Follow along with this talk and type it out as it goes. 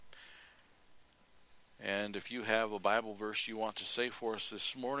And if you have a Bible verse you want to say for us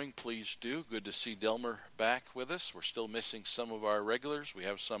this morning, please do. Good to see Delmer back with us. We're still missing some of our regulars. We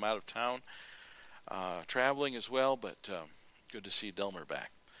have some out of town traveling as well, but good to see Delmer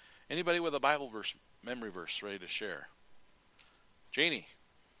back. Anybody with a Bible verse, memory verse, ready to share? Janie.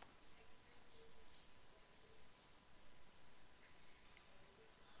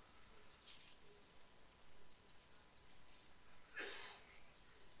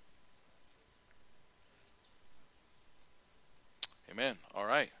 Amen. All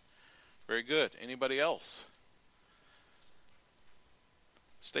right. Very good. Anybody else?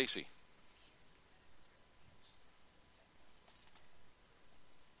 Stacy.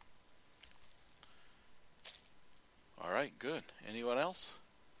 All right, good. Anyone else?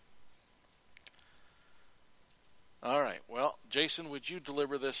 All right. Well, Jason, would you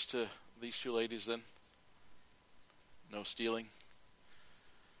deliver this to these two ladies then? No stealing?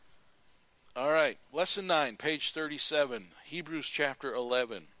 All right, Lesson 9, page 37, Hebrews chapter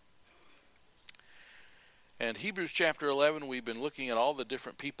 11. And Hebrews chapter 11, we've been looking at all the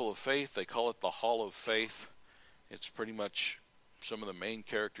different people of faith. They call it the Hall of Faith. It's pretty much some of the main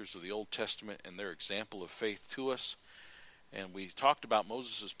characters of the Old Testament and their example of faith to us. And we talked about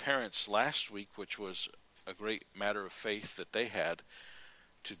Moses' parents last week, which was a great matter of faith that they had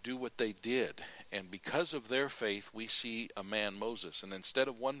to do what they did. And because of their faith, we see a man, Moses. And instead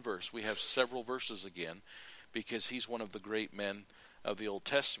of one verse, we have several verses again, because he's one of the great men of the Old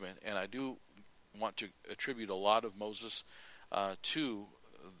Testament. And I do want to attribute a lot of Moses to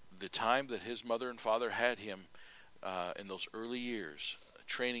the time that his mother and father had him in those early years,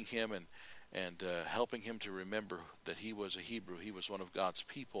 training him and helping him to remember that he was a Hebrew. He was one of God's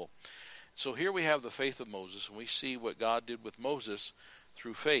people. So here we have the faith of Moses, and we see what God did with Moses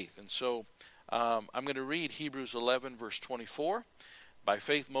through faith. And so I'm going to read Hebrews 11, verse 24. By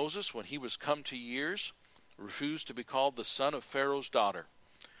faith Moses, when he was come to years, refused to be called the son of Pharaoh's daughter,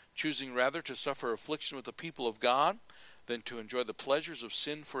 choosing rather to suffer affliction with the people of God than to enjoy the pleasures of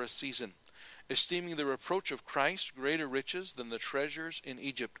sin for a season, esteeming the reproach of Christ greater riches than the treasures in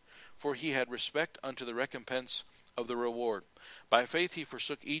Egypt, for he had respect unto the recompense of the reward. By faith he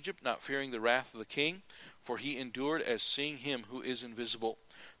forsook Egypt, not fearing the wrath of the king, for he endured as seeing him who is invisible.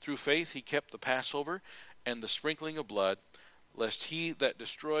 Through faith he kept the Passover and the sprinkling of blood, lest he that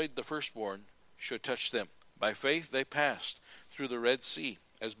destroyed the firstborn should touch them. By faith they passed through the Red Sea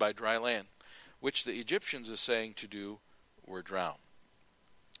as by dry land, which the Egyptians essaying to do were drowned.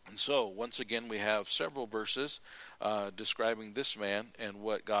 And so, once again, we have several verses describing this man and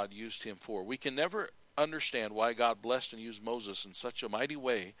what God used him for. We can never understand why God blessed and used Moses in such a mighty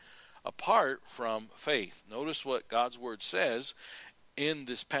way apart from faith. Notice what God's word says in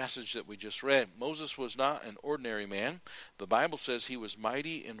this passage that we just read. Moses was not an ordinary man. The Bible says he was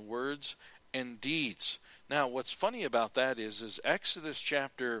mighty in words and deeds. Now, what's funny about that is Exodus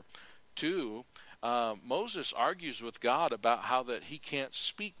chapter 2, Moses argues with God about how that he can't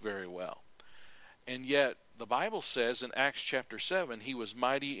speak very well. And yet, the Bible says in Acts chapter 7, he was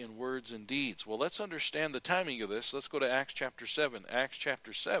mighty in words and deeds. Well, let's understand the timing of this. Let's go to Acts chapter 7. Acts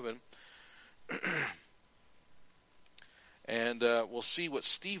chapter 7, and we'll see what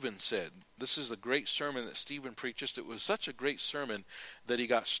Stephen said. This is a great sermon that Stephen preached. It was such a great sermon that he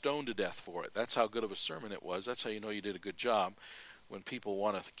got stoned to death for it. That's how good of a sermon it was. That's how you know you did a good job, when people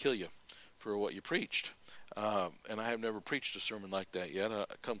want to kill you for what you preached. And I have never preached a sermon like that yet. I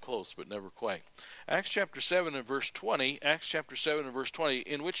come close, but never quite. Acts chapter 7 and verse 20, Acts chapter 7 and verse 20,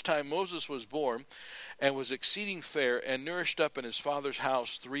 in which time Moses was born and was exceeding fair and nourished up in his father's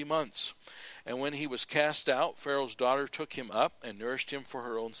house 3 months. And when he was cast out, Pharaoh's daughter took him up and nourished him for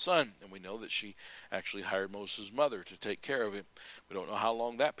her own son. And we know that she actually hired Moses' mother to take care of him. We don't know how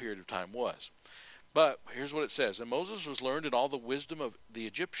long that period of time was. But here's what it says. And Moses was learned in all the wisdom of the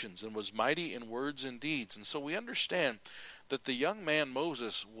Egyptians and was mighty in words and deeds. And so we understand that the young man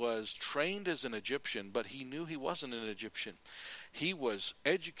Moses was trained as an Egyptian, but he knew he wasn't an Egyptian. He was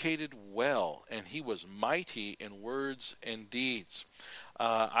educated well, and he was mighty in words and deeds.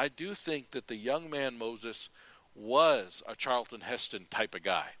 I do think that the young man Moses was a Charlton Heston type of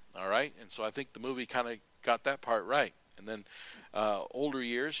guy. All right? And so I think the movie kind of got that part right. And then older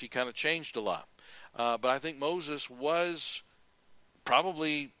years, he kind of changed a lot. But I think Moses was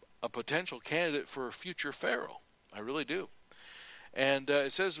probably a potential candidate for a future Pharaoh. I really do. And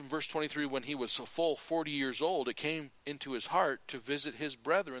it says in verse 23, when he was a full 40 years old, it came into his heart to visit his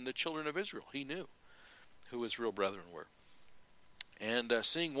brethren, the children of Israel. He knew who his real brethren were. And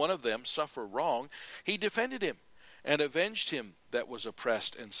seeing one of them suffer wrong, he defended him and avenged him that was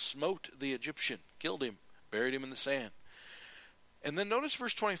oppressed and smote the Egyptian, killed him, buried him in the sand. And then notice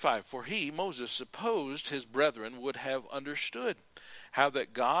verse 25. For he, Moses, supposed his brethren would have understood how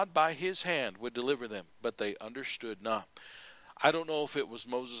that God by his hand would deliver them, but they understood not. I don't know if it was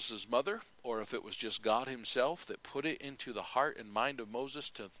Moses' mother or if it was just God himself that put it into the heart and mind of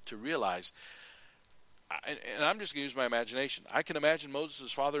Moses to realize. And I'm just going to use my imagination. I can imagine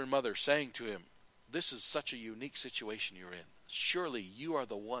Moses' father and mother saying to him, this is such a unique situation you're in. Surely you are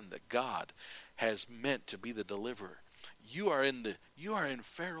the one that God has meant to be the deliverer. You are in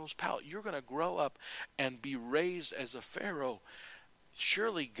Pharaoh's palace. You're going to grow up and be raised as a Pharaoh.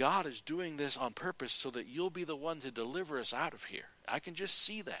 Surely God is doing this on purpose so that you'll be the one to deliver us out of here. I can just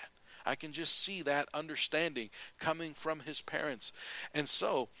see that. I can just see that understanding coming from his parents. And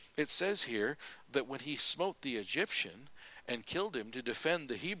so it says here that when he smote the Egyptian and killed him to defend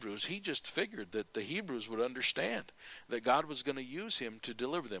the Hebrews, he just figured that the Hebrews would understand that God was going to use him to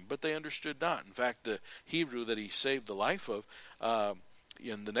deliver them. But they understood not. In fact, the Hebrew that he saved the life of,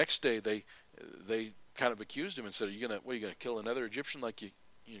 and the next day they kind of accused him and said, are you going to kill another Egyptian like you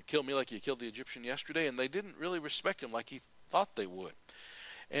kill me like you killed the Egyptian yesterday? And they didn't really respect him like he thought they would.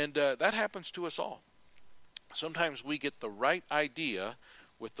 And that happens to us all. Sometimes we get the right idea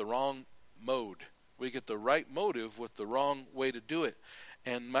with the wrong mode. We get the right motive with the wrong way to do it.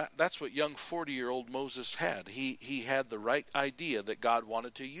 And that's what young 40-year-old Moses had. He had the right idea that God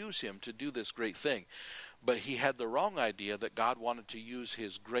wanted to use him to do this great thing. But he had the wrong idea that God wanted to use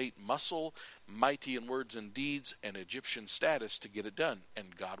his great muscle, mighty in words and deeds, and Egyptian status to get it done.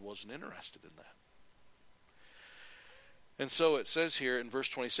 And God wasn't interested in that. And so it says here in verse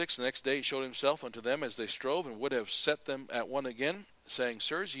 26, the next day he showed himself unto them as they strove, and would have set them at one again, saying,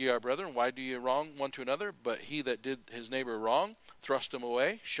 Sirs, ye are brethren, why do ye wrong one to another? But he that did his neighbor wrong thrust him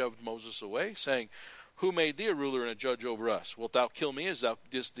away, shoved Moses away, saying, Who made thee a ruler and a judge over us? Wilt thou kill me as thou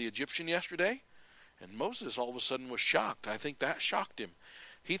didst the Egyptian yesterday? And Moses all of a sudden was shocked. I think that shocked him.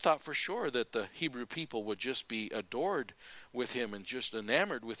 He thought for sure that the Hebrew people would just be adored with him and just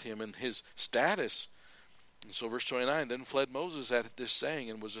enamored with him and his status. And so verse 29, then fled Moses at this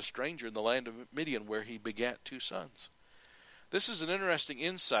saying, and was a stranger in the land of Midian, where he begat 2 sons. This is an interesting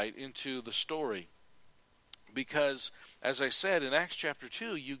insight into the story, because, as I said, in Acts chapter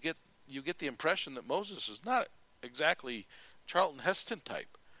 2, you get the impression that Moses is not exactly Charlton Heston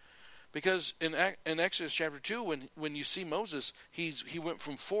type. Because in Exodus chapter 2, when you see Moses, he went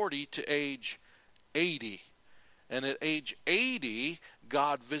from 40 to age 80. And at age 80,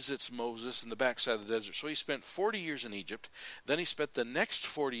 God visits Moses in the backside of the desert. So he spent 40 years in Egypt. Then he spent the next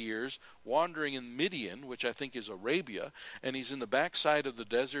 40 years wandering in Midian, which I think is Arabia. And he's in the backside of the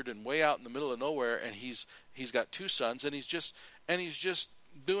desert and way out in the middle of nowhere. And he's got 2 sons. And he's just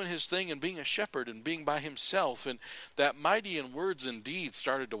doing his thing and being a shepherd and being by himself. And that mighty in words and deeds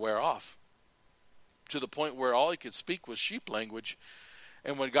started to wear off, to the point where all he could speak was sheep language.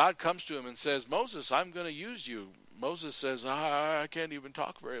 And when God comes to him and says, Moses, I'm going to use you, Moses says, I can't even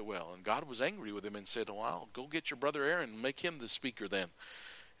talk very well. And God was angry with him and said, well, go get your brother Aaron and make him the speaker then,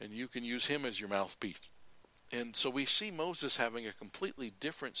 and you can use him as your mouthpiece. And so we see Moses having a completely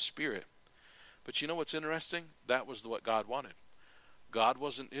different spirit. But you know what's interesting? That was what God wanted. God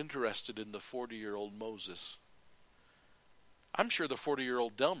wasn't interested in the 40-year-old Moses. I'm sure the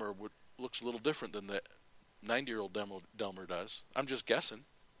 40-year-old Delmer looks a little different than the 90-year-old Delmer does. I'm just guessing.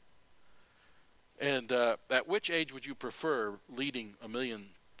 And at which age would you prefer leading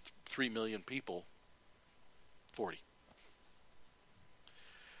 3 million people? 40.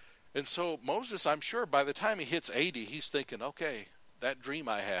 And so Moses, I'm sure by the time he hits 80, he's thinking, okay, that dream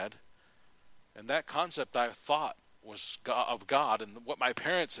I had and that concept I thought was of God and what my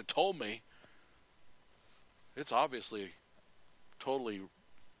parents had told me, it's obviously totally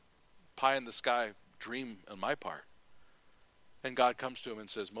pie in the sky dream on my part. And God comes to him and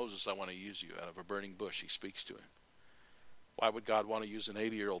says, Moses, I want to use you. Out of a burning bush, he speaks to him. Why would God want to use an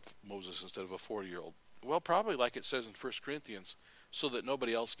 80-year-old Moses instead of a 40-year-old? Well, probably like it says in 1 Corinthians, so that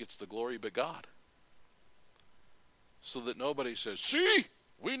nobody else gets the glory but God. So that nobody says, see,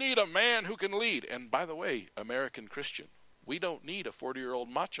 we need a man who can lead. And by the way, American Christian, we don't need a 40-year-old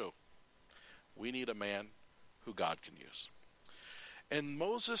macho. We need a man who God can use. And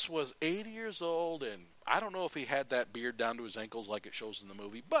Moses was 80 years old, and I don't know if he had that beard down to his ankles like it shows in the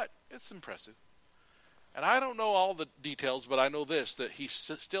movie, but it's impressive. And I don't know all the details, but I know this, that he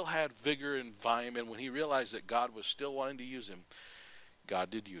still had vigor and vim, and when he realized that God was still wanting to use him, God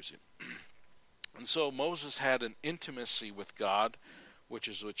did use him. And so Moses had an intimacy with God, which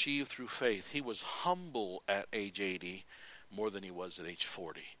is achieved through faith. He was humble at age 80 more than he was at age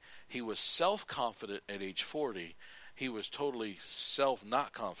 40. He was self-confident at age 40. he was totally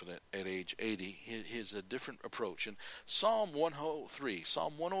not confident at age 80. His a different approach. And Psalm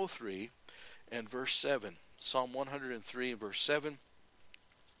 103 and verse 7. Psalm 103 and verse 7.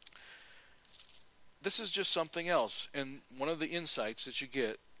 This is just something else. And one of the insights that you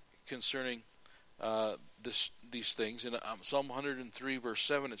get concerning these things. In Psalm 103 verse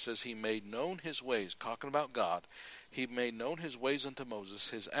 7, it says, he made known his ways, talking about God. He made known his ways unto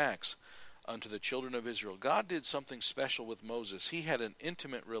Moses, his acts unto the children of Israel. God did something special with Moses. He had an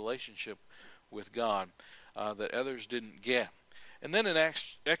intimate relationship with God that others didn't get. And then in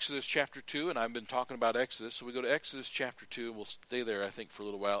Exodus chapter 2, and I've been talking about Exodus, so we go to Exodus chapter 2, and we'll stay there, I think, for a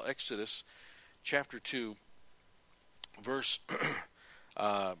little while. Exodus chapter 2, verse,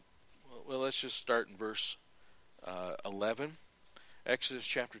 well, let's just start in verse 11. Exodus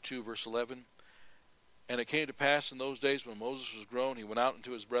chapter 2, verse 11. And it came to pass in those days when Moses was grown, he went out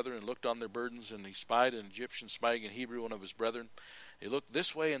unto his brethren and looked on their burdens, and he spied an Egyptian spying in Hebrew, one of his brethren. He looked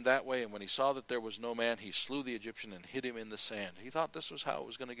this way and that way, and when he saw that there was no man, he slew the Egyptian and hid him in the sand. He thought this was how it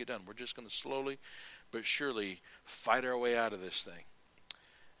was going to get done. We're just going to slowly but surely fight our way out of this thing.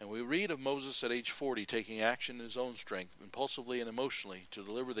 And we read of Moses at age 40 taking action in his own strength, impulsively and emotionally, to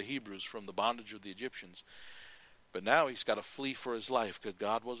deliver the Hebrews from the bondage of the Egyptians. But now he's got to flee for his life because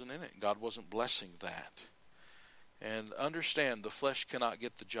God wasn't in it. God wasn't blessing that. And understand, the flesh cannot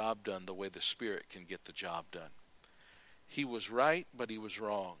get the job done the way the Spirit can get the job done. He was right, but he was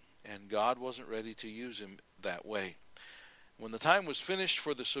wrong. And God wasn't ready to use him that way. When the time was finished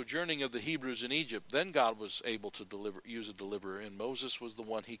for the sojourning of the Hebrews in Egypt, then God was able to use a deliverer, and Moses was the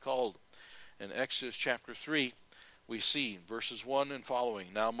one he called. In Exodus chapter 3, we see verses 1 and following.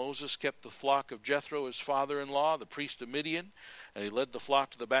 Now Moses kept the flock of Jethro, his father-in-law, the priest of Midian, and he led the flock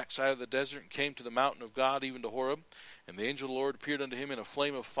to the backside of the desert and came to the mountain of God, even to Horeb. And the angel of the Lord appeared unto him in a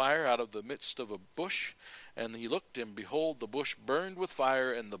flame of fire out of the midst of a bush. And he looked, and behold, the bush burned with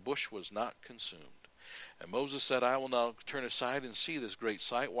fire, and the bush was not consumed. And Moses said, I will now turn aside and see this great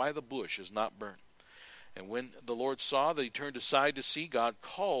sight, why the bush is not burnt. And when the Lord saw that he turned aside to see, God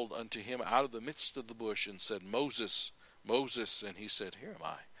called unto him out of the midst of the bush and said, Moses, Moses. And he said, Here am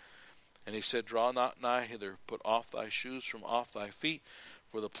I. And he said, Draw not nigh hither, put off thy shoes from off thy feet,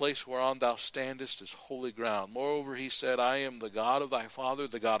 for the place whereon thou standest is holy ground. Moreover, he said, I am the God of thy father,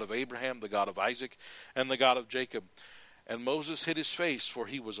 the God of Abraham, the God of Isaac, and the God of Jacob. And Moses hid his face, for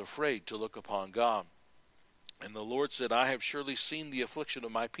he was afraid to look upon God. And the Lord said, I have surely seen the affliction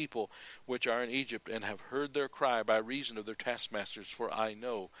of my people which are in Egypt, and have heard their cry by reason of their taskmasters, for I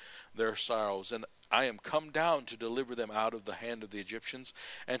know their sorrows. And I am come down to deliver them out of the hand of the Egyptians,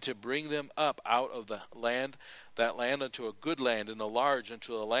 and to bring them up out of the land, that land unto a good land, and a large,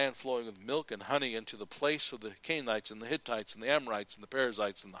 unto a land flowing with milk and honey, into the place of the Canaanites, and the Hittites, and the Amorites, and the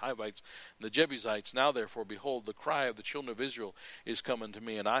Perizzites, and the Hivites, and the Jebusites. Now therefore, behold, the cry of the children of Israel is come unto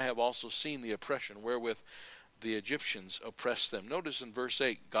me, and I have also seen the oppression wherewith the Egyptians oppressed them. Notice in verse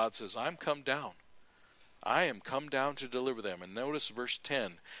 8, God says, I'm come down. I am come down to deliver them. And notice verse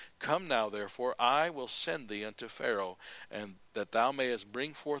 10, Come now, therefore, I will send thee unto Pharaoh, and that thou mayest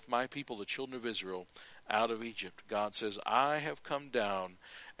bring forth my people, the children of Israel, out of Egypt. God says, I have come down,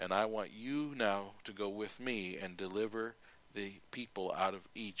 and I want you now to go with me and deliver the people out of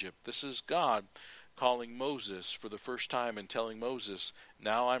Egypt. This is God calling Moses for the first time and telling Moses,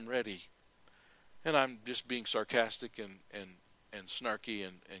 now I'm ready. And I'm just being sarcastic and snarky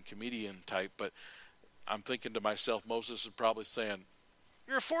and comedian type, but I'm thinking to myself, Moses is probably saying,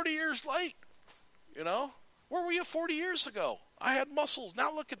 you're 40 years late. You know? Where were you 40 years ago? I had muscles.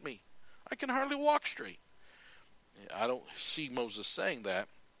 Now look at me. I can hardly walk straight. I don't see Moses saying that,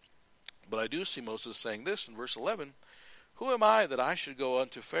 but I do see Moses saying this in verse 11, Who am I that I should go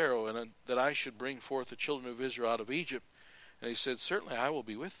unto Pharaoh, and that I should bring forth the children of Israel out of Egypt? And he said, Certainly I will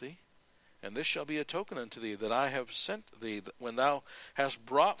be with thee. And this shall be a token unto thee, that I have sent thee. When thou hast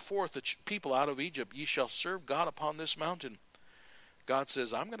brought forth the people out of Egypt, ye shall serve God upon this mountain. God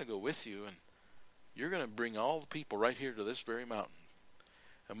says, I'm going to go with you, and you're going to bring all the people right here to this very mountain.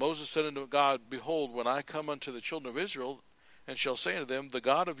 And Moses said unto God, Behold, when I come unto the children of Israel, and shall say unto them, The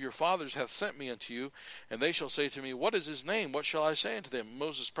God of your fathers hath sent me unto you, and they shall say to me, What is his name? What shall I say unto them?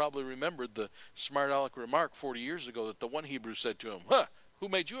 Moses probably remembered the smart aleck remark 40 years ago that the one Hebrew said to him, Who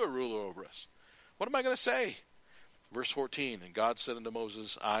made you a ruler over us? What am I going to say? Verse 14, And God said unto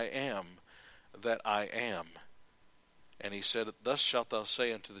Moses, I am that I am. And he said, Thus shalt thou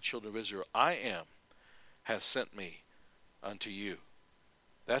say unto the children of Israel, I am hath sent me unto you.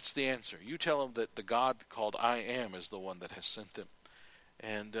 That's the answer. You tell them that the God called I am is the one that has sent them.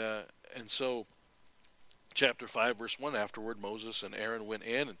 And so Chapter 5, verse 1, afterward Moses and Aaron went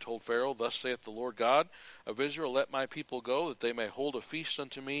in and told Pharaoh, Thus saith the Lord God of Israel, Let my people go, that they may hold a feast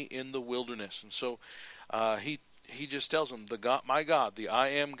unto me in the wilderness. And so he just tells them, my God, the I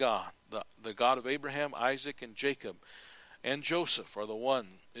am God, the God of Abraham, Isaac, and Jacob, and Joseph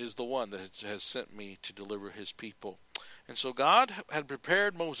is the one that has sent me to deliver his people. And so God had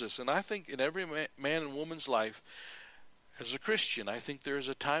prepared Moses, and I think in every man and woman's life, as a Christian, I think there is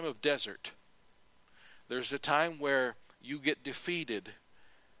a time of desert. There's a time where you get defeated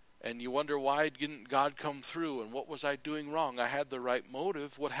and you wonder, why didn't God come through, and what was I doing wrong? I had the right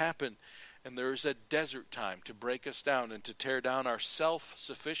motive. What happened? And there is a desert time to break us down and to tear down our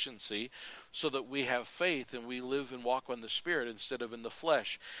self-sufficiency so that we have faith and we live and walk on the Spirit instead of in the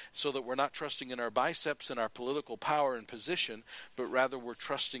flesh, so that we're not trusting in our biceps and our political power and position, but rather we're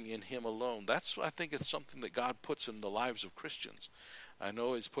trusting in Him alone. I think it's something that God puts in the lives of Christians. I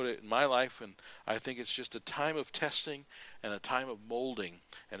know He's put it in my life, and I think it's just a time of testing and a time of molding,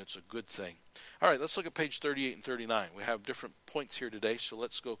 and it's a good thing. All right, let's look at page 38 and 39. We have different points here today, so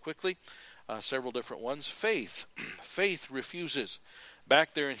let's go quickly. Several different ones. Faith. Faith refuses.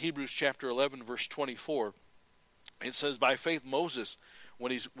 Back there in Hebrews chapter 11, verse 24, it says, By faith Moses,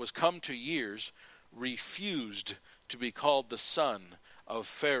 when he was come to years, refused to be called the son of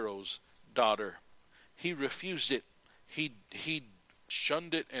Pharaoh's daughter. He refused it. He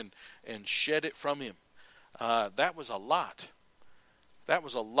shunned it and shed it from him. That was a lot. That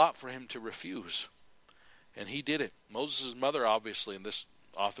was a lot for him to refuse. And he did it. Moses' mother, obviously, and this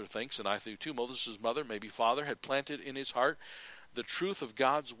author thinks, and I do too, Moses' mother, maybe father, had planted in his heart the truth of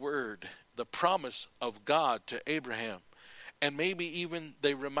God's word, the promise of God to Abraham. And maybe even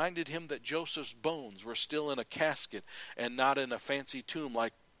they reminded him that Joseph's bones were still in a casket and not in a fancy tomb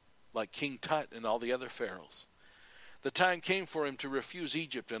like King Tut and all the other pharaohs. The time came for him to refuse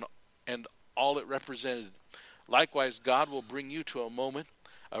Egypt and all it represented. Likewise, God will bring you to a moment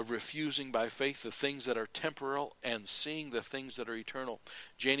of refusing by faith the things that are temporal and seeing the things that are eternal.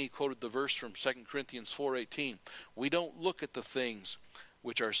 Janie quoted the verse from 2 Corinthians 4:18. We don't look at the things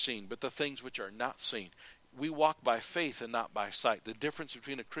which are seen, but the things which are not seen. We walk by faith and not by sight. The difference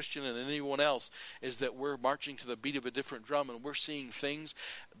between a Christian and anyone else is that we're marching to the beat of a different drum, and we're seeing things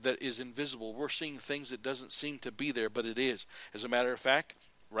that is invisible. We're seeing things that doesn't seem to be there, but it is. As a matter of fact,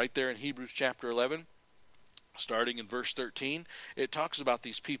 right there in Hebrews chapter 11, starting in verse 13, it talks about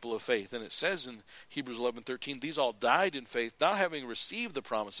these people of faith. And it says in Hebrews 11:13, These all died in faith, not having received the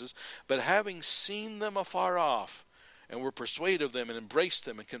promises, but having seen them afar off, and were persuaded of them, and embraced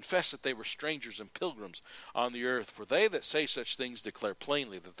them, and confessed that they were strangers and pilgrims on the earth. For they that say such things declare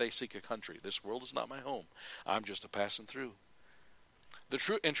plainly that they seek a country. This world is not my home. I'm just a passing through.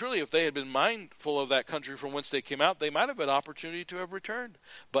 And truly, if they had been mindful of that country from whence they came out, they might have had opportunity to have returned.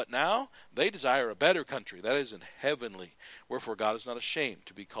 But now they desire a better country, that is in heavenly. Wherefore God is not ashamed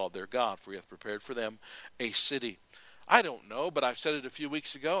to be called their God, for He hath prepared for them a city. I don't know, but I've said it a few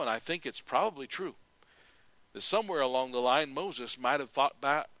weeks ago, and I think it's probably true, that somewhere along the line Moses might have thought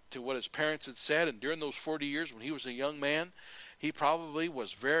back to what his parents had said, and during those 40 years when he was a young man, he probably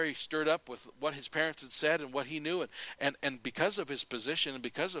was very stirred up with what his parents had said and what he knew. And because of his position and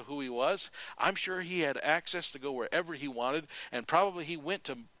because of who he was, I'm sure he had access to go wherever he wanted, and probably he went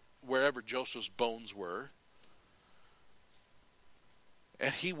to wherever Joseph's bones were.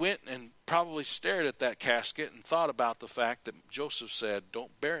 And he went and probably stared at that casket and thought about the fact that Joseph said,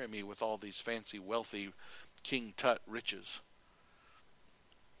 Don't bury me with all these fancy, wealthy King Tut riches.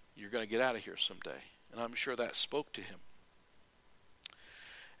 You're going to get out of here someday. And I'm sure that spoke to him.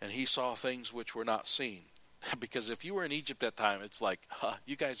 And he saw things which were not seen. Because if you were in Egypt at that time, it's like,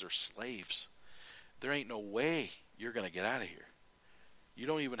 you guys are slaves. There ain't no way you're going to get out of here. You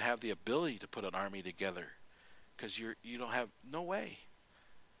don't even have the ability to put an army together. Because you don't have, no way.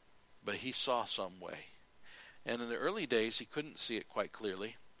 But he saw some way. And in the early days, he couldn't see it quite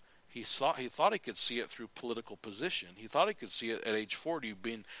clearly. He thought he could see it through political position. He thought he could see it at age 40,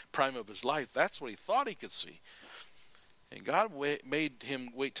 being prime of his life. That's what he thought he could see. And God made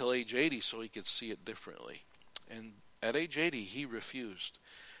him wait till age 80 so he could see it differently. And at age 80, he refused.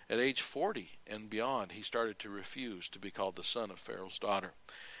 At age 40 and beyond, he started to refuse to be called the son of Pharaoh's daughter.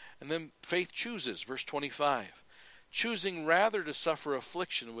 And then faith chooses, verse 25, choosing rather to suffer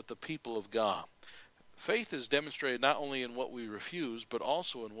affliction with the people of God. Faith is demonstrated not only in what we refuse, but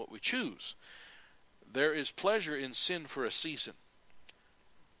also in what we choose. There is pleasure in sin for a season.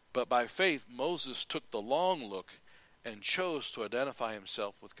 But by faith, Moses took the long look and chose to identify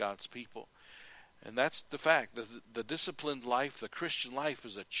himself with God's people. And that's the fact. The disciplined life, the Christian life,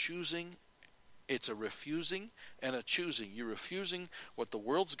 is a choosing It's a refusing and a choosing. You're refusing what the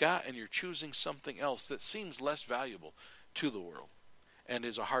world's got, and you're choosing something else that seems less valuable to the world and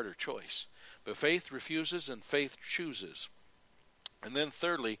is a harder choice. But faith refuses and faith chooses. And then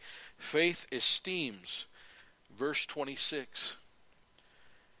thirdly, faith esteems. Verse 26.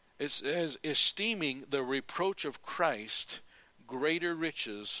 It says, esteeming the reproach of Christ greater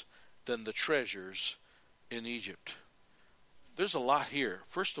riches than the treasures in Egypt. There's a lot here.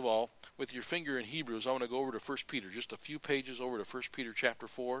 First of all, with your finger in Hebrews, I want to go over to 1 Peter, just a few pages over to 1 Peter chapter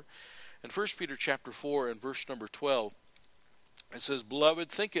 4. In 1 Peter chapter 4 and verse number 12, it says, Beloved,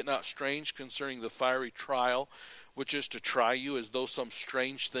 think it not strange concerning the fiery trial, which is to try you as though some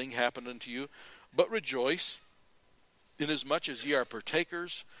strange thing happened unto you, but rejoice, inasmuch as ye are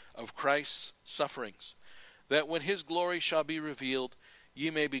partakers of Christ's sufferings, that when his glory shall be revealed, ye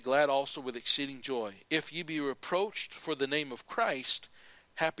may be glad also with exceeding joy. If ye be reproached for the name of Christ,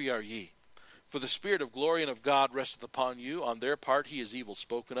 happy are ye. For the Spirit of glory and of God resteth upon you. On their part he is evil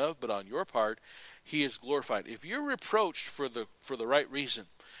spoken of, but on your part he is glorified. If you're reproached for the right reason,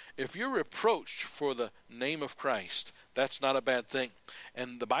 if you're reproached for the name of Christ, that's not a bad thing.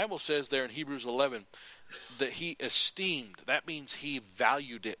 And the Bible says there in Hebrews 11 that he esteemed. That means he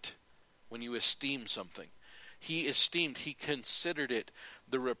valued it. When you esteem something, he esteemed, he considered it,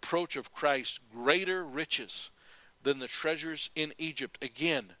 the reproach of Christ, greater riches than the treasures in Egypt.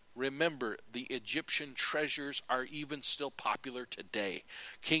 Again, remember, the Egyptian treasures are even still popular today.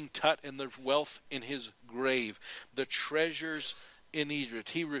 King Tut and the wealth in his grave, the treasures in Egypt.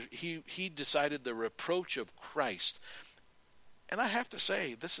 He decided the reproach of Christ. And I have to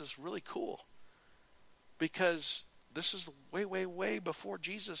say, this is really cool, because this is way, way, way before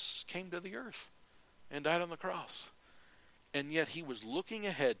Jesus came to the earth and died on the cross. And yet he was looking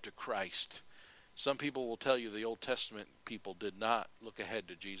ahead to Christ. Some people will tell you the Old Testament people did not look ahead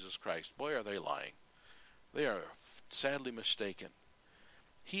to Jesus Christ. Boy, are they lying. They are sadly mistaken.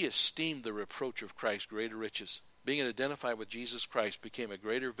 He esteemed the reproach of Christ greater riches. Being identified with Jesus Christ became a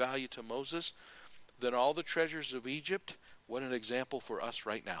greater value to Moses than all the treasures of Egypt. What an example for us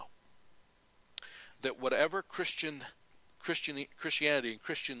right now. That whatever Christianity and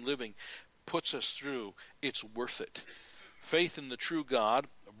Christian living puts us through, it's worth it. Faith in the true God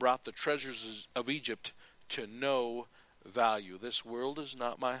brought the treasures of Egypt to no value. This world is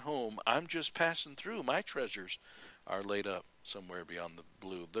not my home. I'm just passing through. My treasures are laid up somewhere beyond the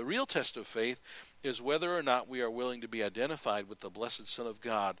blue. The real test of faith is whether or not we are willing to be identified with the blessed Son of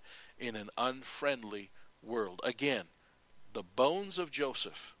God in an unfriendly world. Again, the bones of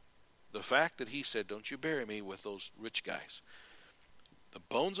Joseph, the fact that he said, don't you bury me with those rich guys. The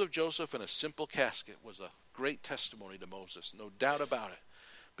bones of Joseph in a simple casket was a great testimony to Moses, no doubt about it.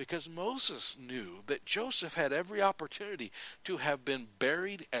 Because Moses knew that Joseph had every opportunity to have been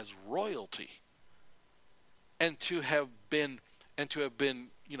buried as royalty, and to have been,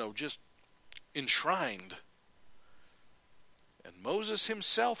 just enshrined. And Moses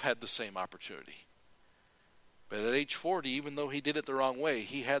himself had the same opportunity. But at age 40, even though he did it the wrong way,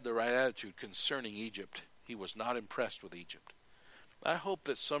 he had the right attitude concerning Egypt. He was not impressed with Egypt. I hope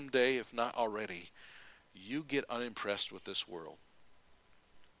that someday, if not already, you get unimpressed with this world.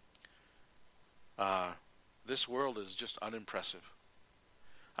 This world is just unimpressive.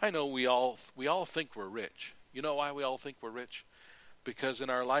 I know we all think we're rich. You know why we all think we're rich? Because in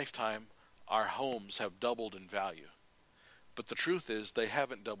our lifetime, our homes have doubled in value. But the truth is, they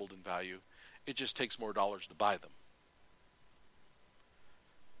haven't doubled in value. It just takes more dollars to buy them.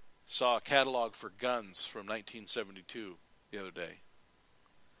 Saw a catalog for guns from 1972 the other day.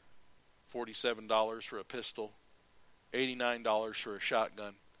 $47 for a pistol, $89 for a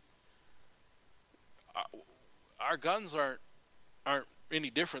shotgun. Our guns aren't any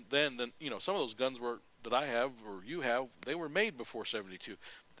different then than some of those guns that I have or you have. They were made before 72.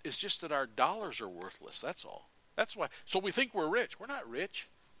 It's just that our dollars are worthless. That's all. That's why. So we think we're rich. We're not rich.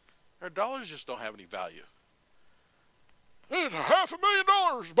 Our dollars just don't have any value. It's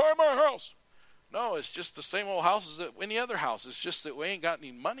 $500,000 to buy my house. No, it's just the same old house as any other house. It's just that we ain't got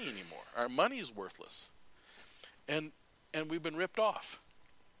any money anymore. Our money is worthless. And we've been ripped off.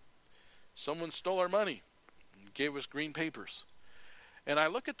 Someone stole our money and gave us green papers. And I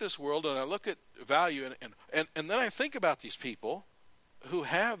look at this world and I look at value and then I think about these people who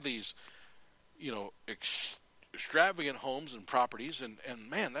have these, extravagant homes and properties and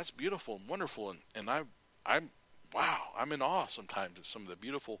man, that's beautiful and wonderful. And I'm in awe sometimes at some of the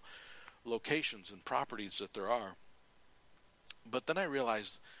beautiful locations and properties that there are. But then I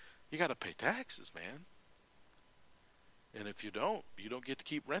realize you got to pay taxes, man. And if you don't get to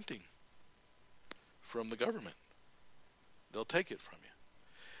keep renting from the government. They'll take it from you.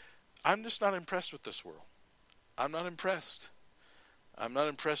 I'm just not impressed with this world. I'm not impressed. I'm not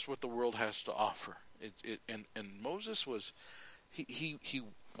impressed with what the world has to offer. And Moses was, he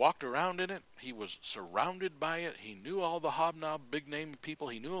walked around in it. He was surrounded by it. He knew all the hobnob, big name people.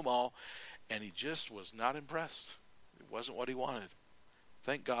 He knew them all. And he just was not impressed. It wasn't what he wanted.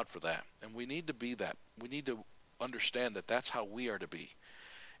 Thank God for that. And we need to be that. We need to understand that that's how we are to be.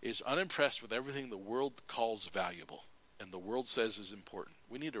 Is unimpressed with everything the world calls valuable and the world says is important.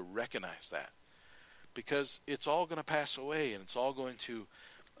 We need to recognize that. Because it's all going to pass away and it's all going to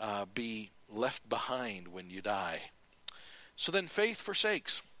be left behind when you die. So then faith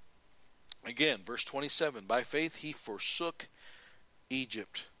forsakes. Again, verse 27, by faith he forsook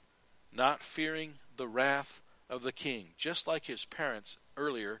Egypt, not fearing the wrath of the king. Just like his parents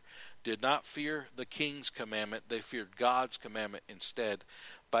earlier did not fear the king's commandment, they feared God's commandment instead.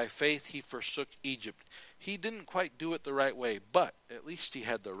 By faith he forsook Egypt. He didn't quite do it the right way, but at least he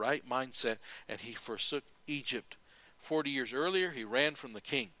had the right mindset, and he forsook Egypt. 40 years earlier, he ran from the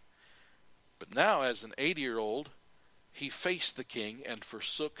king. But now, as an 80-year-old, he faced the king and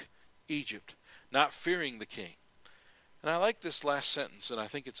forsook Egypt, not fearing the king. And I like this last sentence, and I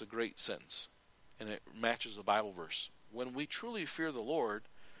think it's a great sentence, and it matches the Bible verse. When we truly fear the Lord,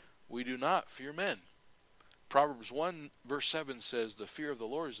 we do not fear men. Proverbs 1 verse 7 says, the fear of the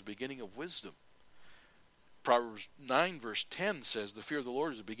Lord is the beginning of wisdom. Proverbs 9 verse 10 says, the fear of the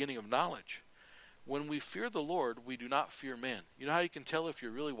Lord is the beginning of knowledge. When we fear the Lord, we do not fear men. You know how you can tell if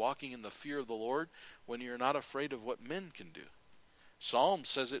you're really walking in the fear of the Lord? When you're not afraid of what men can do. Psalm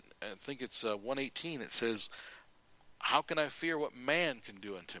says it, I think it's 118, it says, how can I fear what man can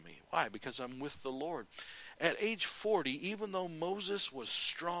do unto me? Why? Because I'm with the Lord. At age 40, even though Moses was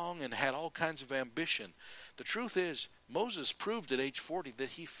strong and had all kinds of ambition, the truth is, Moses proved at age 40 that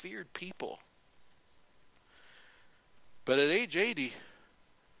he feared people. But at age 80,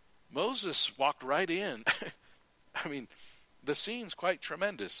 Moses walked right in. I mean, the scene's quite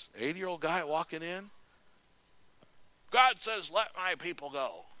tremendous. 80-year-old guy walking in. God says, let my people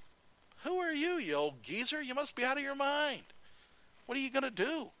go. Who are you, you old geezer? You must be out of your mind. What are you going to do?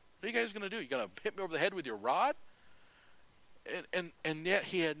 What are you guys going to do? You going to hit me over the head with your rod? And yet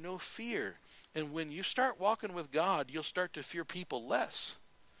he had no fear. And when you start walking with God, you'll start to fear people less.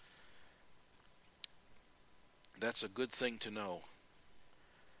 That's a good thing to know.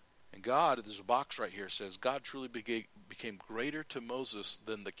 And God, there's a box right here, says, God truly became greater to Moses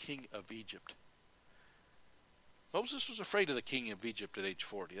than the king of Egypt. Moses was afraid of the king of Egypt at age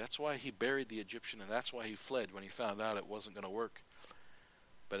 40. That's why he buried the Egyptian, and that's why he fled when he found out it wasn't going to work.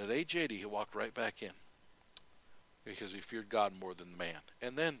 But at age 80, he walked right back in because he feared God more than man.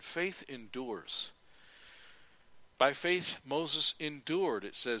 And then faith endures. By faith, Moses endured,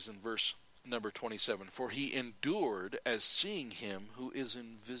 it says in verse number 27, for he endured as seeing him who is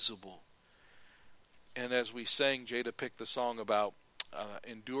invisible. And as we sang, Jada picked the song about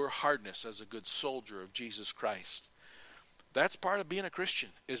endure hardness as a good soldier of Jesus Christ. That's part of being a Christian,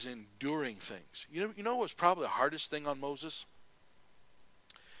 is enduring things. You know what was probably the hardest thing on Moses?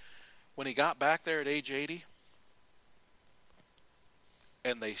 When he got back there at age 80,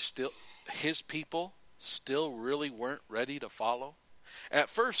 and his people still really weren't ready to follow. At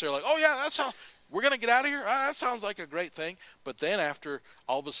first, they're like, oh yeah, we're going to get out of here? That sounds like a great thing. But then after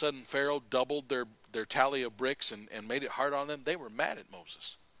all of a sudden Pharaoh doubled their tally of bricks and made it hard on them, they were mad at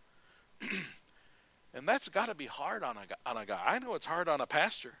Moses. And that's got to be hard on a guy. I know it's hard on a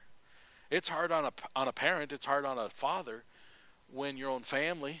pastor. It's hard on a parent. It's hard on a father when your own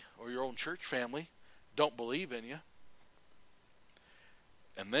family or your own church family don't believe in you.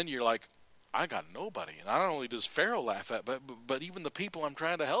 And then you're like, I got nobody. And not only does Pharaoh laugh at, but even the people I'm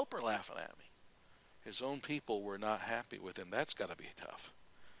trying to help are laughing at me. His own people were not happy with him. That's got to be tough.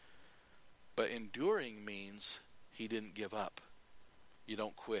 But enduring means he didn't give up. You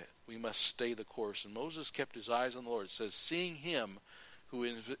don't quit. We must stay the course. And Moses kept his eyes on the Lord. It says, seeing him who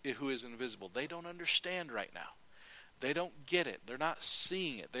is invisible. They don't understand right now. They don't get it. They're not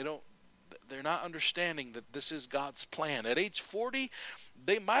seeing it. They're not understanding that this is God's plan. At age 40,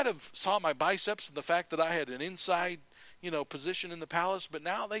 they might have saw my biceps and the fact that I had an inside, position in the palace, but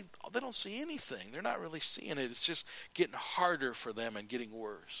now they don't see anything. They're not really seeing it. It's just getting harder for them and getting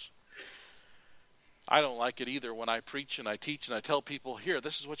worse. I don't like it either when I preach and I teach and I tell people, here,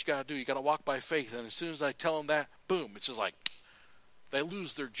 this is what you got to do. You got to walk by faith. And as soon as I tell them that, boom, it's just like they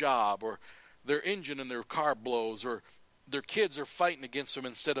lose their job, or their engine in their car blows, or their kids are fighting against them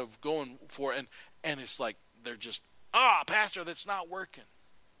instead of going for it. And it's like they're just, pastor, that's not working.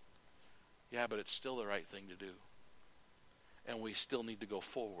 Yeah, but it's still the right thing to do. And we still need to go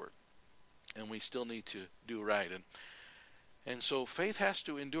forward. And we still need to do right. And so faith has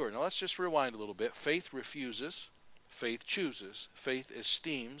to endure. Now let's just rewind a little bit. Faith refuses. Faith chooses. Faith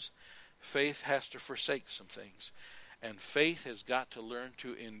esteems. Faith has to forsake some things. And faith has got to learn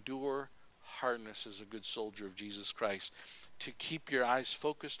to endure hardness as a good soldier of Jesus Christ, to keep your eyes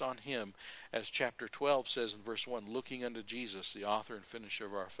focused on Him, as chapter 12 says in verse 1, looking unto Jesus, the author and finisher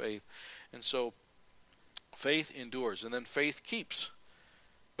of our faith. And so faith endures, and then faith keeps.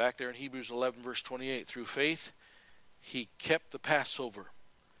 Back there in Hebrews 11 verse 28, through faith He kept the Passover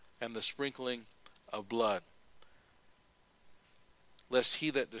and the sprinkling of blood, lest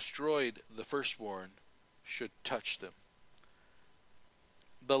he that destroyed the firstborn should touch them.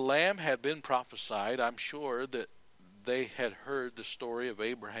 The lamb had been prophesied. I'm sure that they had heard the story of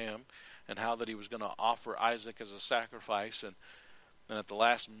Abraham and how that he was going to offer Isaac as a sacrifice, and at the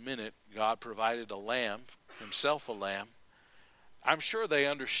last minute God provided a lamb, himself a lamb. I'm sure they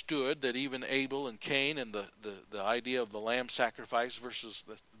understood that even Abel and Cain and the idea of the lamb sacrifice versus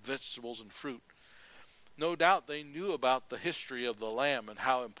the vegetables and fruit, no doubt they knew about the history of the lamb and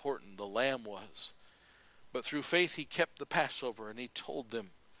how important the lamb was. But through faith He kept the Passover, and He told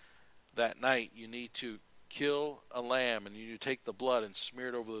them that night, you need to kill a lamb and you need to take the blood and smear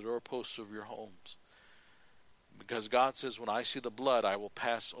it over the doorposts of your homes. Because God says, when I see the blood, I will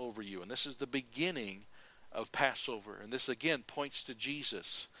pass over you. And this is the beginning of Passover. And this again points to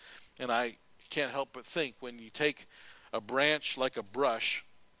Jesus. And I can't help but think, when you take a branch like a brush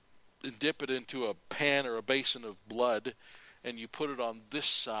and dip it into a pan or a basin of blood, and you put it on this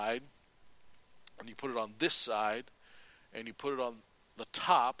side, and you put it on this side, and you put it on the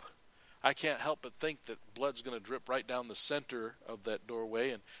top, I can't help but think that blood's going to drip right down the center of that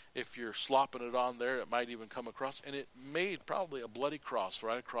doorway, and if you're slopping it on there, it might even come across, and it made probably a bloody cross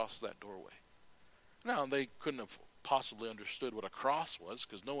right across that doorway. Now, they couldn't have possibly understood what a cross was,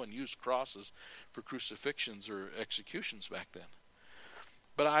 because no one used crosses for crucifixions or executions back then.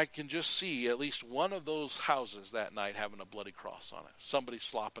 But I can just see at least one of those houses that night having a bloody cross on it. Somebody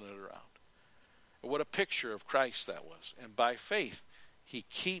slopping it around. What a picture of Christ that was. And by faith, He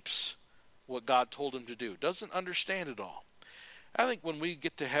keeps what God told Him to do. Doesn't understand it all. I think when we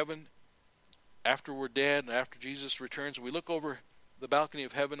get to heaven, after we're dead and after Jesus returns, we look over the balcony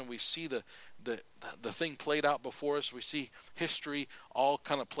of heaven and we see the thing played out before us. We see history all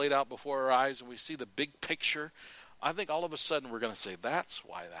kind of played out before our eyes, and we see the big picture. I think all of a sudden we're going to say, that's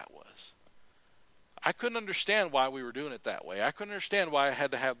why that was. I couldn't understand why we were doing it that way. I couldn't understand why I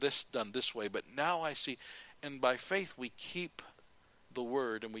had to have this done this way. But now I see. And by faith we keep the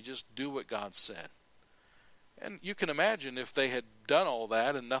word and we just do what God said. And you can imagine if they had done all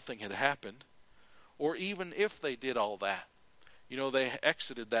that and nothing had happened. Or even if they did all that. You know, they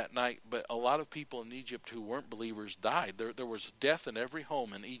exited that night, but a lot of people in Egypt who weren't believers died. There was death in every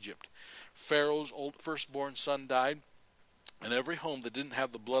home in Egypt. Pharaoh's old firstborn son died. And every home that didn't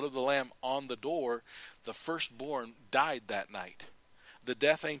have the blood of the lamb on the door, the firstborn died that night. The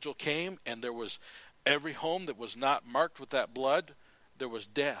death angel came, and there was every home that was not marked with that blood, there was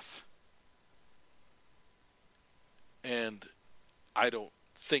death. And I don't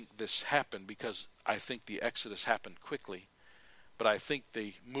think this happened, because I think the Exodus happened quickly. But I think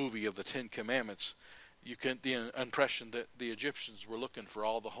the movie of the Ten Commandments, you get the impression that the Egyptians were looking for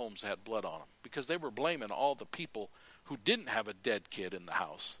all the homes that had blood on them, because they were blaming all the people who didn't have a dead kid in the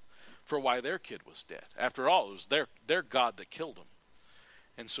house for why their kid was dead. After all, it was their God that killed them.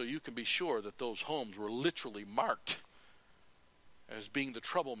 And so you can be sure that those homes were literally marked as being the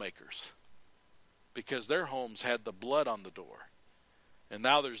troublemakers, because their homes had the blood on the door. And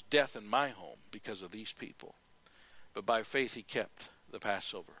now there's death in my home because of these people. But by faith He kept the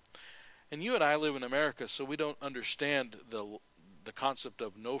Passover. And you and I live in America, so we don't understand the concept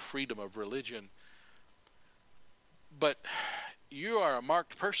of no freedom of religion. But you are a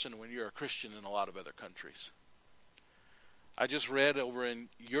marked person when you're a Christian in a lot of other countries. I just read over in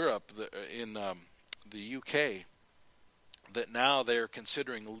Europe, in the UK, that now they're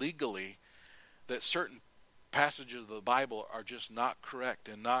considering legally that certain passages of the Bible are just not correct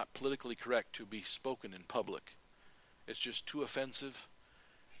and not politically correct to be spoken in public. It's just too offensive.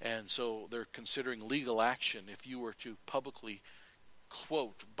 And so they're considering legal action if you were to publicly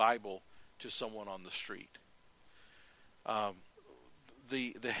quote Bible to someone on the street.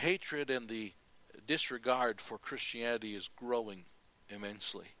 The hatred and the disregard for Christianity is growing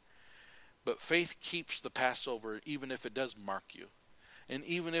immensely. But faith keeps the Passover even if it does mark you. And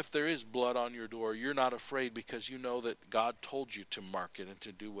even if there is blood on your door, you're not afraid, because you know that God told you to mark it and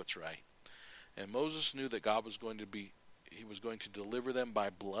to do what's right. And Moses knew that God was going to deliver them by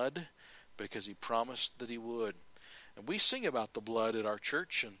blood, because He promised that He would. And we sing about the blood at our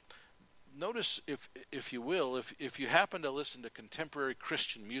church, and notice, if you will, if you happen to listen to contemporary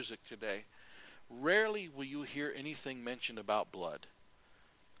Christian music today, rarely will you hear anything mentioned about blood.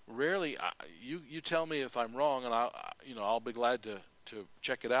 Rarely. You tell me if I'm wrong, and I'll be glad to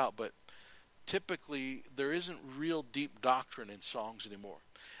check it out. But typically, there isn't real deep doctrine in songs anymore.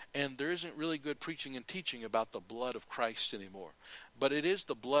 And there isn't really good preaching and teaching about the blood of Christ anymore. But it is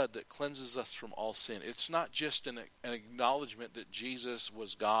the blood that cleanses us from all sin. It's not just an acknowledgement that Jesus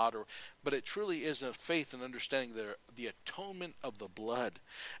was God, but it truly is a faith and understanding the atonement of the blood.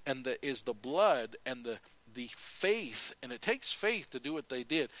 And is the blood and the faith, and it takes faith to do what they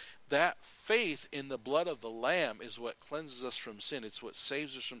did. That faith in the blood of the Lamb is what cleanses us from sin. It's what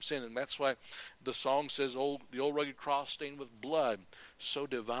saves us from sin. And that's why the song says, the old rugged cross stained with blood, so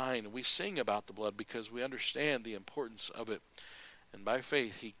divine. We sing about the blood because we understand the importance of it. And by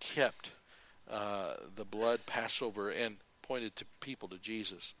faith, he kept the blood Passover and pointed to people to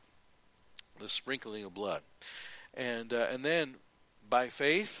Jesus, the sprinkling of blood. And then by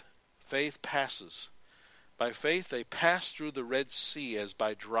faith passes. By faith they passed through the Red Sea as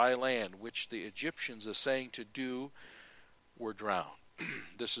by dry land, which the Egyptians, essaying to do, were drowned.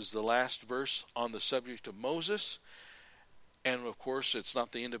 This is the last verse on the subject of Moses. And of course, it's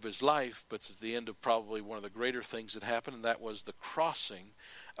not the end of his life, but it's the end of probably one of the greater things that happened, and that was the crossing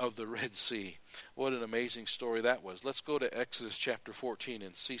of the Red Sea. What an amazing story that was. Let's go to Exodus chapter 14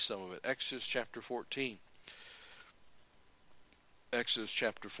 and see some of it. Exodus chapter 14. Exodus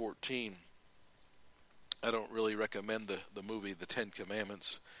chapter 14. I don't really recommend the movie The Ten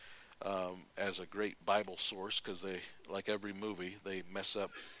Commandments as a great Bible source, because they, like every movie, they mess up.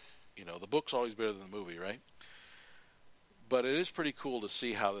 The book's always better than the movie, right? But it is pretty cool to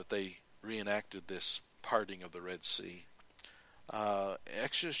see how that they reenacted this parting of the Red Sea.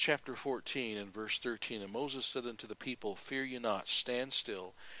 Exodus chapter 14 and verse 13, and Moses said unto the people, Fear ye not, stand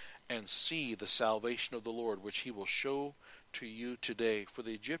still, and see the salvation of the Lord, which he will show to you today. For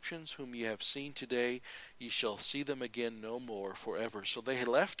the Egyptians whom ye have seen today, ye shall see them again no more forever. So they had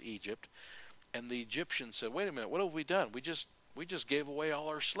left Egypt, and the Egyptians said, Wait a minute, what have we done? We just gave away all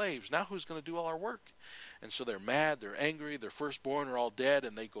our slaves. Now who's going to do all our work? And so they're mad, they're angry, their firstborn are all dead,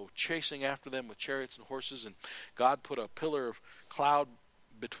 and they go chasing after them with chariots and horses. And God put a pillar of cloud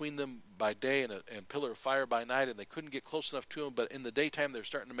between them by day and a pillar of fire by night, and they couldn't get close enough to them. But in the daytime, they're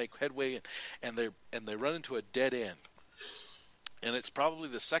starting to make headway, and they run into a dead end. And it's probably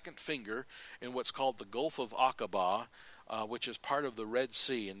the second finger in what's called the Gulf of Aqaba, which is part of the Red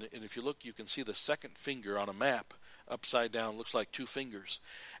Sea. And if you look, you can see the second finger on a map upside down. Looks like two fingers.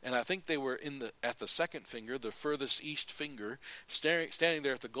 And I think they were at the second finger, the furthest east finger, standing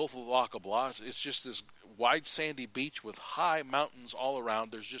there at the Gulf of Aqaba. It's just this wide sandy beach with high mountains all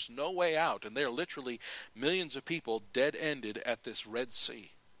around. There's just no way out. And they're literally millions of people dead-ended at this Red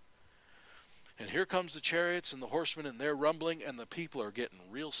Sea. And here comes the chariots and the horsemen, and they're rumbling, and the people are getting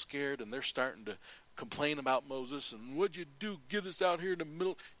real scared, and they're starting to complain about Moses. And what'd you do? Get us out here in the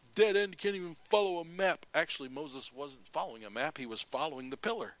middle, dead end, can't even follow a map. Actually, Moses wasn't following a map. He was following the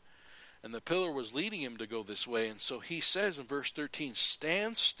pillar. And the pillar was leading him to go this way. And so he says in verse 13,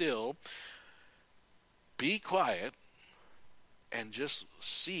 Stand still, be quiet, and just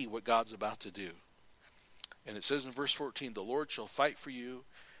see what God's about to do. And it says in verse 14, The Lord shall fight for you,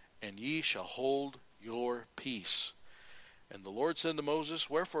 and ye shall hold your peace. And the Lord said to Moses,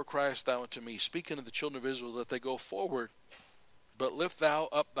 Wherefore criest thou unto me, speaking to the children of Israel, that they go forward? But lift thou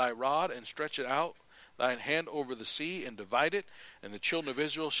up thy rod, and stretch it out thine hand over the sea, and divide it, and the children of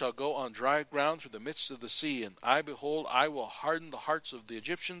Israel shall go on dry ground through the midst of the sea. And behold, I will harden the hearts of the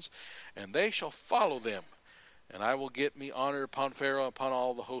Egyptians, and they shall follow them. And I will get me honor upon Pharaoh, upon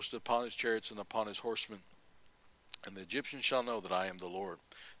all the host, upon his chariots, and upon his horsemen. And the Egyptians shall know that I am the Lord.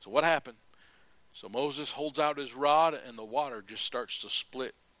 So what happened? So Moses holds out his rod, and the water just starts to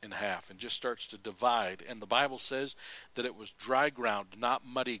split in half and just starts to divide. And the Bible says that it was dry ground, not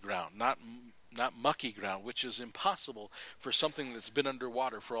muddy ground, not mucky ground, which is impossible for something that's been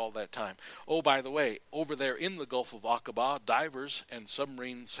underwater for all that time. Oh, by the way, over there in the Gulf of Aqaba, divers and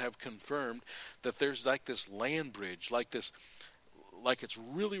submarines have confirmed that there's like this land bridge, like it's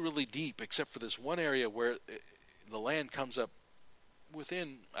really, really deep, except for this one area where the land comes up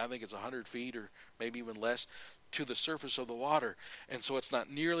within, I think it's 100 feet or maybe even less, to the surface of the water. And so it's not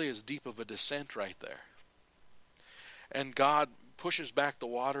nearly as deep of a descent right there. And God pushes back the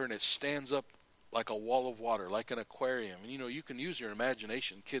water, and it stands up like a wall of water, like an aquarium. And, you can use your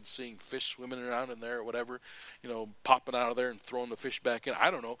imagination. Kids seeing fish swimming around in there or whatever, popping out of there and throwing the fish back in.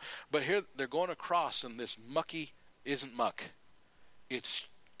 I don't know. But here they're going across, and this mucky isn't muck. It's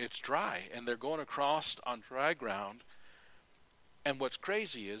dry, and they're going across on dry ground. And what's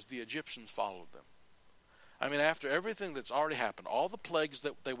crazy is the Egyptians followed them. I mean, after everything that's already happened, all the plagues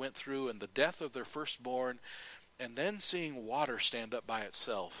that they went through and the death of their firstborn, and then seeing water stand up by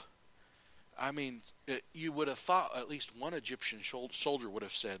itself. I mean, you would have thought at least one Egyptian soldier would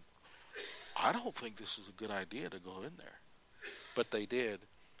have said, I don't think this is a good idea to go in there. But they did.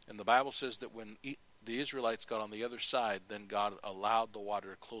 And the Bible says that when the Israelites got on the other side, then God allowed the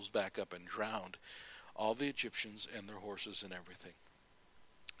water to close back up and drowned all the Egyptians and their horses and everything.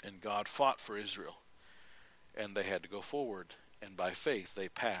 And God fought for Israel. And they had to go forward. And by faith they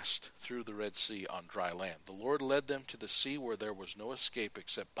passed through the Red Sea on dry land. The Lord led them to the sea where there was no escape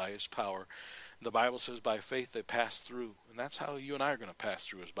except by his power. The Bible says by faith they passed through. And that's how you and I are going to pass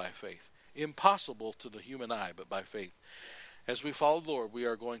through, is by faith. Impossible to the human eye, but by faith. As we follow the Lord, we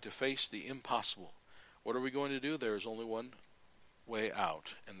are going to face the impossible. What are we going to do? There is only one way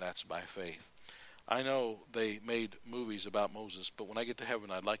out, and that's by faith. I know they made movies about Moses, but when I get to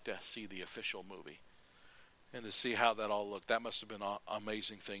heaven, I'd like to see the official movie and to see how that all looked. That must have been an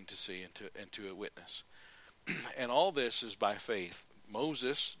amazing thing to see and to witness. And all this is by faith.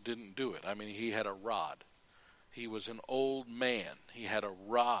 Moses didn't do it. I mean, he had a rod. He was an old man. He had a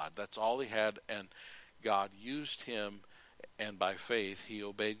rod. That's all he had, and God used him, and by faith he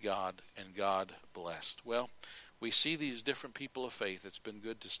obeyed God, and God blessed. Well, we see these different people of faith. It's been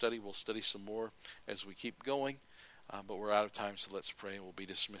good to study. We'll study some more as we keep going, but we're out of time, so let's pray, and we'll be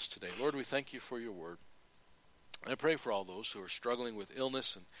dismissed today. Lord, we thank you for your word. I pray for all those who are struggling with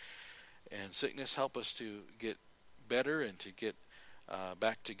illness and sickness. Help us to get better and to get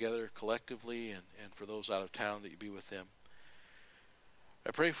back together collectively, and for those out of town, that you be with them. I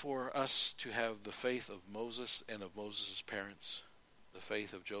pray for us to have the faith of Moses and of Moses' parents, the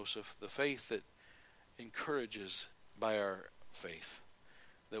faith of Joseph, the faith that encourages by our faith,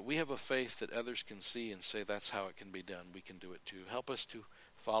 that we have a faith that others can see and say that's how it can be done. We can do it too. Help us to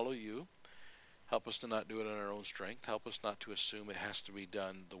follow you. Help us to not do it in our own strength. Help us not to assume it has to be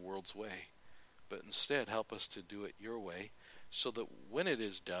done the world's way, but instead help us to do it your way, so that when it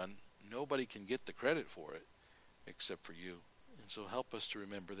is done, nobody can get the credit for it except for you. And so help us to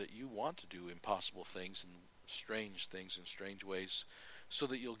remember that you want to do impossible things and strange things in strange ways so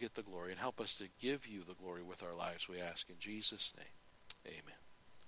that you'll get the glory. And help us to give you the glory with our lives, we ask in Jesus' name. Amen.